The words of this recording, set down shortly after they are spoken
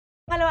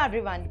Hello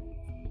everyone.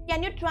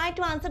 Can you try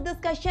to answer this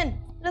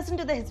question? Listen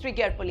to the history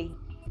carefully.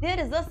 There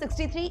is a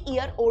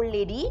 63-year-old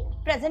lady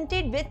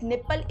presented with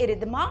nipple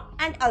erythema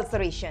and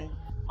ulceration.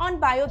 On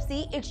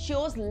biopsy, it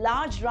shows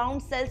large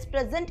round cells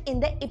present in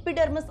the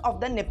epidermis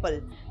of the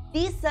nipple.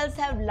 These cells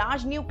have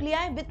large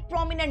nuclei with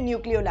prominent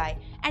nucleoli,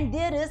 and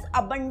there is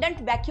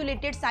abundant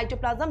vacuolated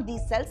cytoplasm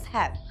these cells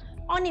have.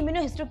 On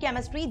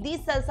immunohistochemistry,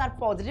 these cells are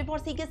positive for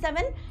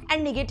CK7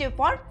 and negative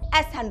for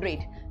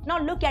S100. Now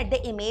look at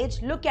the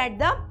image, look at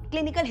the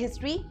clinical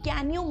history.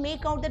 Can you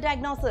make out the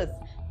diagnosis?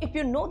 If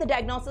you know the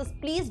diagnosis,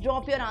 please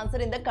drop your answer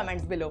in the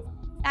comments below.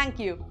 Thank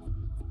you.